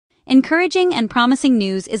encouraging and promising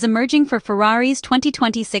news is emerging for Ferrari's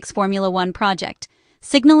 2026 Formula One project,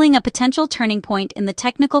 signaling a potential turning point in the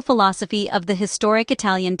technical philosophy of the historic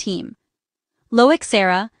Italian team. Loic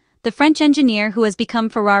Serra, the French engineer who has become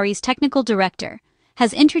Ferrari's technical director,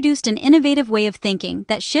 has introduced an innovative way of thinking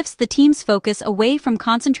that shifts the team's focus away from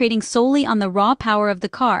concentrating solely on the raw power of the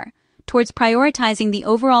car, towards prioritizing the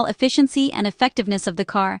overall efficiency and effectiveness of the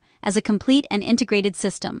car as a complete and integrated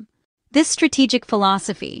system. This strategic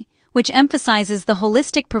philosophy, which emphasizes the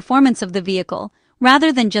holistic performance of the vehicle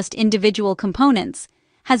rather than just individual components,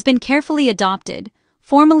 has been carefully adopted,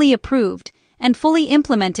 formally approved, and fully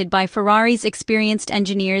implemented by Ferrari's experienced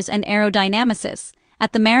engineers and aerodynamicists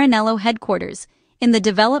at the Maranello headquarters in the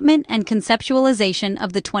development and conceptualization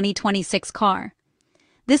of the 2026 car.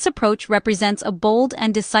 This approach represents a bold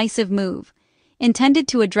and decisive move, intended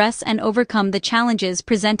to address and overcome the challenges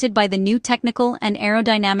presented by the new technical and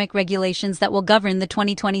aerodynamic regulations that will govern the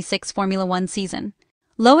 2026 Formula One season.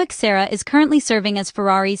 Loic Serra is currently serving as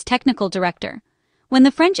Ferrari's technical director. When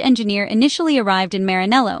the French engineer initially arrived in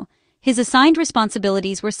Maranello, his assigned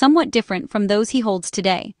responsibilities were somewhat different from those he holds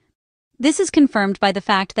today. This is confirmed by the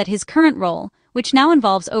fact that his current role, which now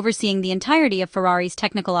involves overseeing the entirety of Ferrari's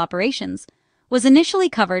technical operations, was initially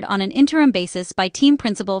covered on an interim basis by team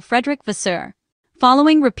principal Frédéric Vasseur.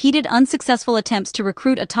 Following repeated unsuccessful attempts to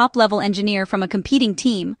recruit a top-level engineer from a competing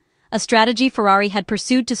team, a strategy Ferrari had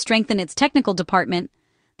pursued to strengthen its technical department,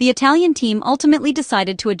 the Italian team ultimately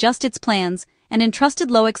decided to adjust its plans and entrusted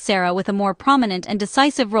Loic Serra with a more prominent and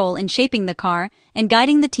decisive role in shaping the car and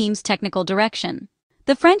guiding the team's technical direction.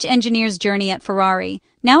 The French engineer's journey at Ferrari,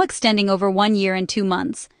 now extending over 1 year and 2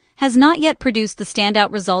 months, has not yet produced the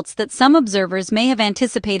standout results that some observers may have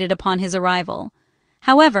anticipated upon his arrival.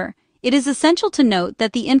 However, it is essential to note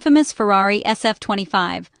that the infamous Ferrari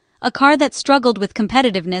SF-25, a car that struggled with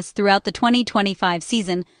competitiveness throughout the 2025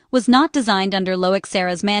 season, was not designed under Loic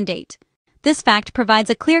Serra's mandate. This fact provides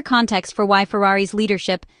a clear context for why Ferrari's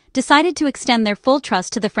leadership decided to extend their full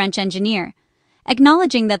trust to the French engineer,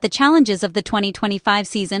 acknowledging that the challenges of the 2025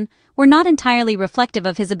 season were not entirely reflective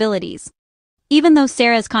of his abilities. Even though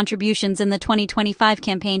Serra's contributions in the 2025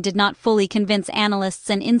 campaign did not fully convince analysts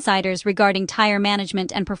and insiders regarding tire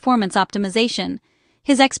management and performance optimization,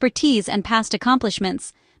 his expertise and past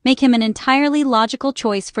accomplishments make him an entirely logical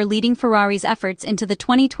choice for leading Ferrari's efforts into the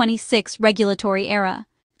 2026 regulatory era.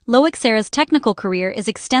 Loic Serra's technical career is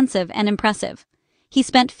extensive and impressive. He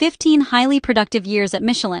spent 15 highly productive years at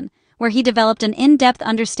Michelin, where he developed an in-depth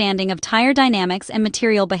understanding of tire dynamics and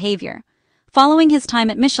material behavior. Following his time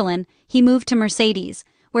at Michelin, he moved to Mercedes,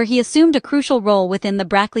 where he assumed a crucial role within the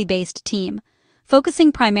Brackley-based team,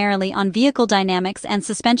 focusing primarily on vehicle dynamics and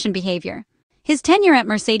suspension behavior. His tenure at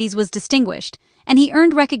Mercedes was distinguished, and he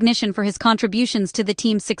earned recognition for his contributions to the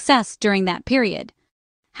team's success during that period.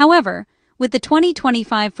 However, with the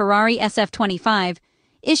 2025 Ferrari SF-25,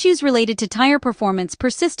 issues related to tire performance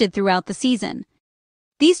persisted throughout the season.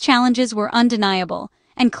 These challenges were undeniable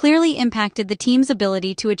and clearly impacted the team's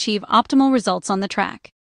ability to achieve optimal results on the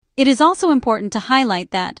track. It is also important to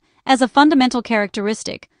highlight that, as a fundamental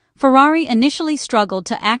characteristic, Ferrari initially struggled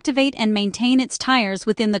to activate and maintain its tires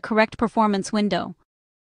within the correct performance window.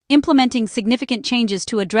 Implementing significant changes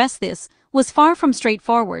to address this was far from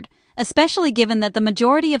straightforward, especially given that the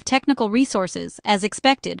majority of technical resources, as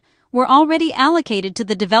expected, were already allocated to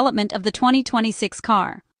the development of the 2026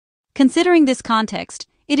 car. Considering this context,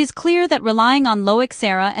 it is clear that relying on Loic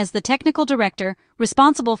Serra as the technical director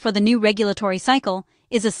responsible for the new regulatory cycle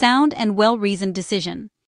is a sound and well-reasoned decision.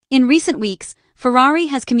 In recent weeks, Ferrari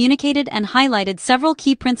has communicated and highlighted several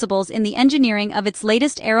key principles in the engineering of its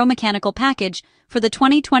latest aero-mechanical package for the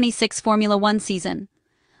 2026 Formula One season.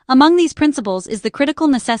 Among these principles is the critical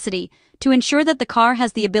necessity to ensure that the car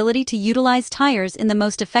has the ability to utilize tires in the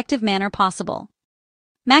most effective manner possible.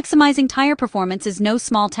 Maximizing tire performance is no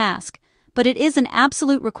small task, but it is an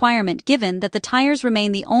absolute requirement given that the tires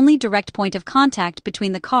remain the only direct point of contact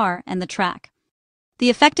between the car and the track. The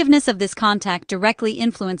effectiveness of this contact directly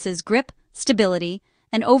influences grip, stability,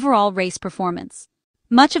 and overall race performance.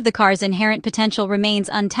 Much of the car's inherent potential remains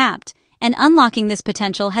untapped, and unlocking this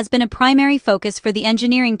potential has been a primary focus for the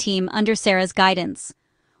engineering team under Serra's guidance.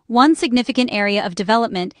 One significant area of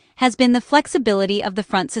development has been the flexibility of the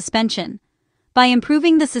front suspension. By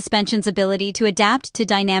improving the suspension's ability to adapt to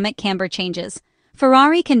dynamic camber changes,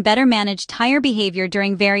 Ferrari can better manage tire behavior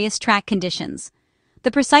during various track conditions.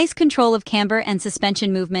 The precise control of camber and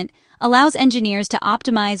suspension movement allows engineers to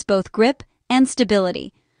optimize both grip and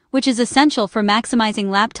stability, which is essential for maximizing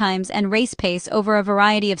lap times and race pace over a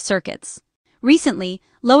variety of circuits. Recently,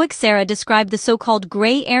 Loic Serra described the so-called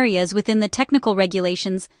gray areas within the technical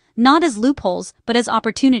regulations not as loopholes but as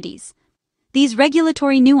opportunities. These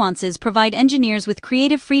regulatory nuances provide engineers with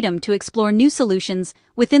creative freedom to explore new solutions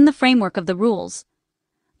within the framework of the rules.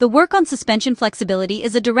 The work on suspension flexibility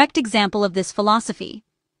is a direct example of this philosophy.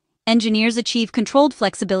 Engineers achieve controlled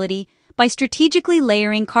flexibility by strategically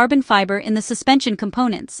layering carbon fiber in the suspension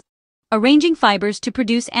components, arranging fibers to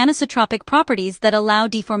produce anisotropic properties that allow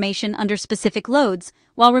deformation under specific loads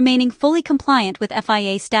while remaining fully compliant with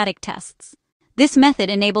FIA static tests. This method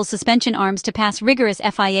enables suspension arms to pass rigorous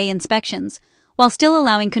FIA inspections, while still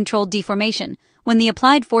allowing controlled deformation when the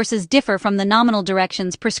applied forces differ from the nominal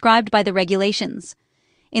directions prescribed by the regulations.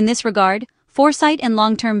 In this regard, foresight and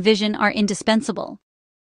long-term vision are indispensable.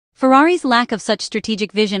 Ferrari's lack of such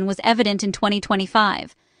strategic vision was evident in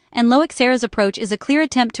 2025, and Loic Serra's approach is a clear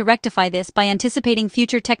attempt to rectify this by anticipating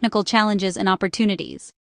future technical challenges and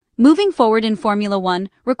opportunities. Moving forward in Formula One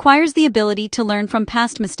requires the ability to learn from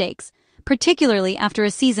past mistakes, particularly after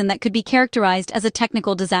a season that could be characterized as a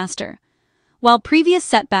technical disaster. While previous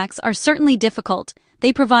setbacks are certainly difficult,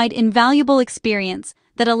 they provide invaluable experience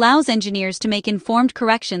that allows engineers to make informed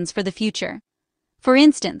corrections for the future. For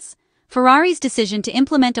instance, Ferrari's decision to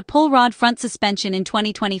implement a pull rod front suspension in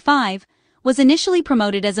 2025 was initially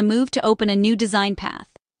promoted as a move to open a new design path.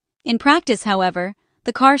 In practice, however,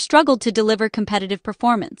 the car struggled to deliver competitive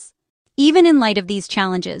performance. Even in light of these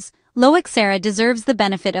challenges, Loic Serra deserves the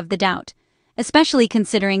benefit of the doubt, especially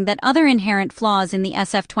considering that other inherent flaws in the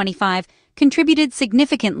SF-25 contributed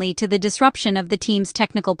significantly to the disruption of the team's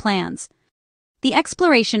technical plans. The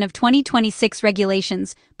exploration of 2026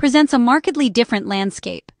 regulations presents a markedly different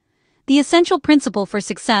landscape. The essential principle for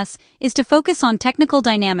success is to focus on technical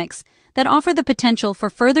dynamics that offer the potential for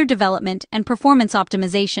further development and performance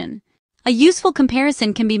optimization. A useful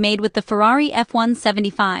comparison can be made with the Ferrari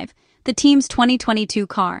F1-75, the team's 2022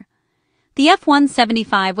 car. The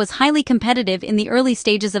F1-75 was highly competitive in the early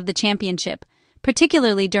stages of the championship,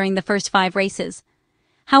 particularly during the first 5 races.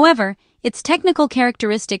 However, its technical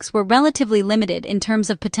characteristics were relatively limited in terms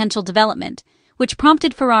of potential development, which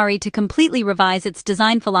prompted Ferrari to completely revise its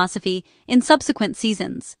design philosophy in subsequent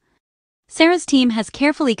seasons. Serra's team has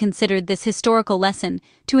carefully considered this historical lesson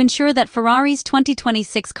to ensure that Ferrari's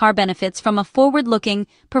 2026 car benefits from a forward-looking,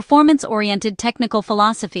 performance-oriented technical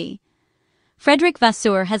philosophy. Frédéric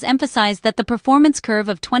Vasseur has emphasized that the performance curve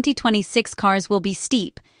of 2026 cars will be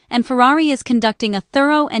steep, and Ferrari is conducting a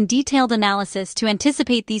thorough and detailed analysis to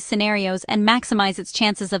anticipate these scenarios and maximize its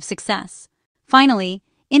chances of success. Finally,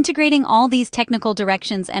 integrating all these technical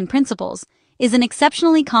directions and principles is an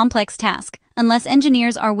exceptionally complex task unless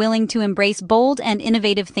engineers are willing to embrace bold and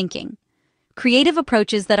innovative thinking. Creative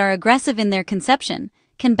approaches that are aggressive in their conception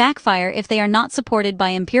can backfire if they are not supported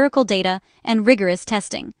by empirical data and rigorous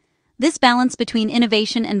testing. This balance between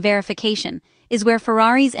innovation and verification is where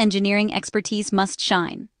Ferrari's engineering expertise must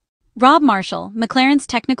shine. Rob Marshall, McLaren's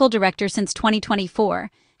technical director since 2024,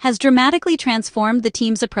 has dramatically transformed the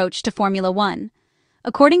team's approach to Formula One.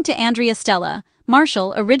 According to Andrea Stella,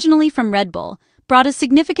 Marshall, originally from Red Bull, brought a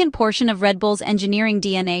significant portion of Red Bull's engineering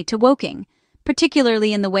DNA to Woking,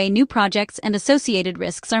 particularly in the way new projects and associated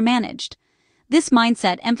risks are managed. This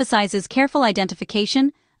mindset emphasizes careful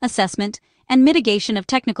identification, assessment, and mitigation of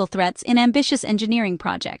technical threats in ambitious engineering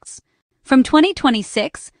projects. From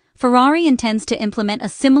 2026, Ferrari intends to implement a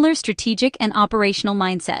similar strategic and operational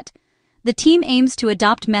mindset. The team aims to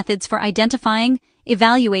adopt methods for identifying,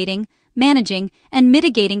 evaluating, managing, and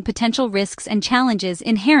mitigating potential risks and challenges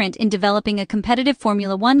inherent in developing a competitive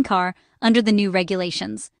Formula One car under the new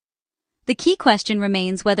regulations. The key question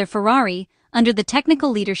remains whether Ferrari, under the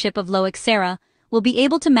technical leadership of Loic Serra, will be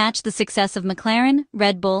able to match the success of McLaren,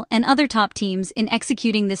 Red Bull, and other top teams in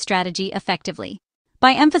executing this strategy effectively.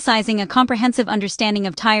 By emphasizing a comprehensive understanding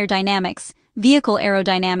of tire dynamics, vehicle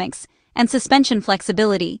aerodynamics, and suspension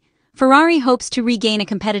flexibility, Ferrari hopes to regain a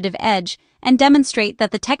competitive edge and demonstrate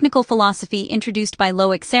that the technical philosophy introduced by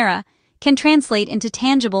Loic Serra can translate into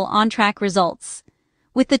tangible on-track results.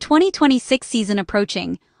 With the 2026 season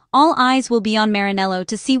approaching, all eyes will be on Maranello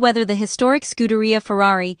to see whether the historic Scuderia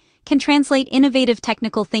Ferrari can translate innovative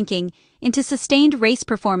technical thinking into sustained race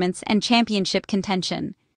performance and championship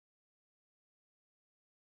contention.